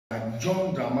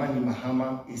John Dramani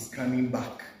Mahama is coming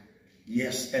back.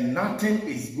 Yes, and nothing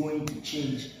is going to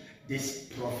change this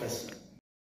prophecy.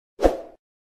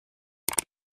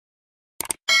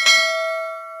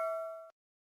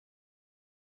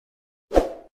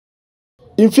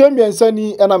 Infiem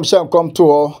yensani enam hye nkom to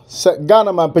ho se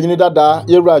Ghana mampanyini dada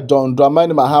yewura John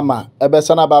Dramani Mahama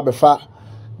ebesana ba befa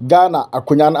Ghana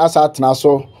akonyan asa atena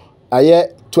so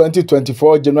aye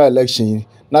 2024 general election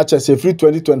na chese free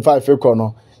 2025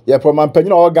 ekono ye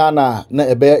mampanyini o Ghana na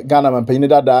ebe Ghana mampanyini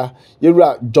dada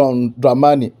yewura John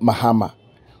Dramani Mahama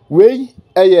we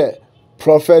eye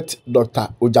Prophet Dr.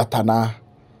 Ojatana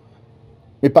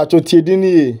mi pacho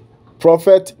tiedini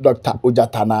Prophet Dr.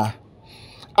 Ojatana.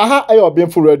 Aha ayo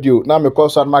OBENFO radio na me call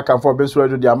so na kan for OBENFO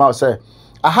radio dia ma say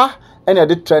aha any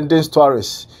the trending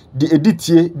stories the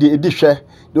editie the edihwe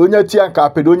the onya ti anka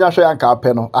apɛ the onya hwe anka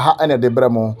apɛ no aha any the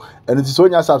bremo eno ti so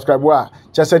onya subscribe a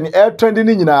chese ni air trending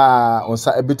ni nyina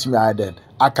onsa ebetumi aiden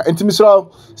aka intimi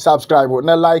so subscribe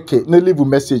na like na leave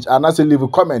message and na say leave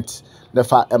comment na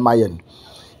fa emayen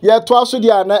ye to aso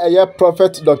dia na eye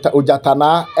Prophet Dr.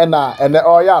 Ojatana ena ene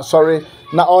oya sorry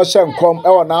na o hye nkom e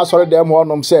wo na asore dem ho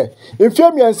nom se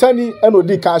mfiem yansani ena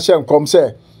odi ka hye nkom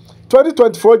se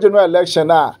 2024 general election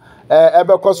na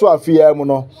ebekoso afia mu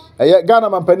no eye Ghana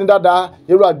mampani dada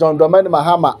yewura John Dramani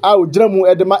Mahama a ogira mu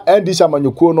edema ndisha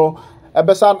manyuko no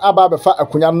ebesan aba befa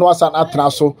akunya no asan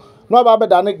atena so no aba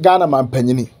beda ne Ghana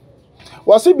mampanyini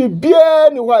wasi bibie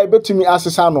ni ho ebetumi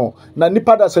asesa no na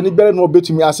nipa da sani bere no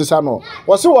obetumi asesa no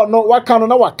wasi wono waka no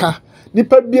na waka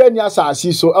nipa bia ni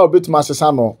asasi so a obetumi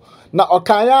asesa no na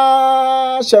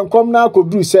okanya hyenkom na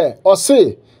akoduru se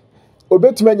ose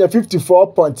obetumi anya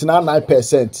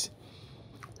 54.99%.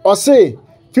 ose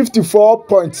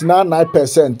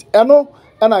 54.99%. eno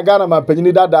na Ghana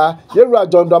mampanyini dada yewura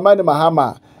John Dramani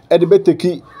Mahama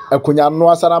edebeteki akonya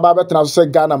no asana ba betena so se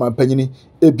Ghana mampanyini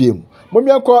ebiem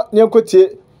momianko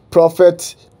nyenkotie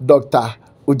Prophet Dr.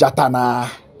 Ojatana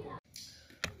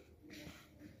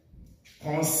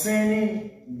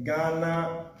concerning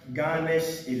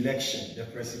Ghana's election, the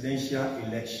presidential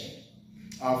election.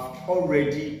 I've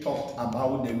already talked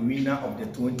about the winner of the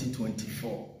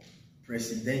 2024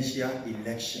 presidential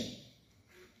election.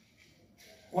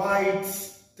 Quite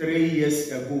 3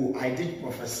 years ago, I did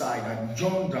prophesy that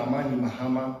John Dramani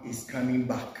Mahama is coming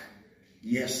back.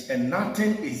 Yes, and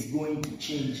nothing is going to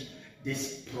change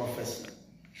this prophecy.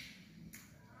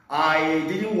 I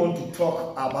didn't want to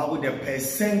talk about the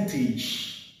percentage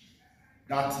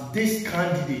that this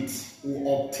candidate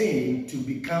will obtain to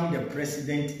become the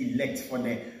president-elect for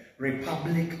the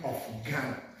Republic of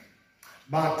Ghana.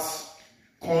 But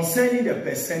concerning the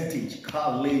percentage,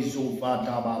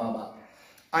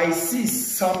 I see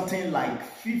something like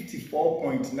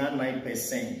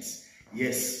 54.99%.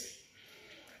 Yes.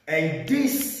 And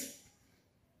this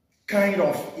kind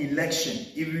of election,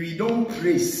 if we don't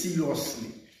pray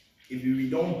seriously, if we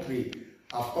don't pray,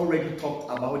 I've already talked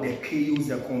about the chaos,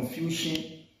 the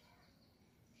confusion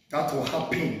that will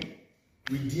happen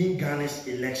within Ghana's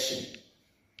election.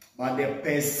 But the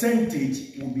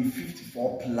percentage will be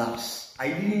 54 plus. I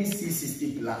didn't see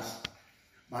 60 plus.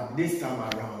 But this time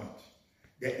around,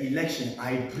 the election,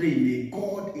 I pray, may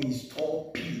God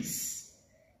install peace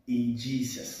in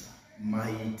Jesus'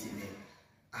 mighty name.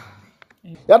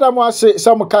 Amen. Yada mo ase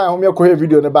some kan ho me ko he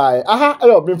video ne bae aha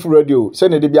ayo OBENFO radio se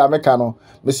ne de bia meka no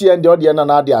me se ende ode na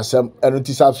na de asem eno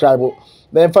ti subscribe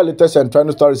na enfa latest and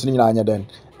trend stories ni nyina anya den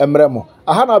emre mo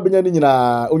aha na abenya ni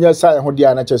nyina onya sai ho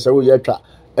de na chese wo ye atwa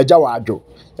agya wa adwo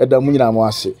eda mu nyina mo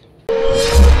ase.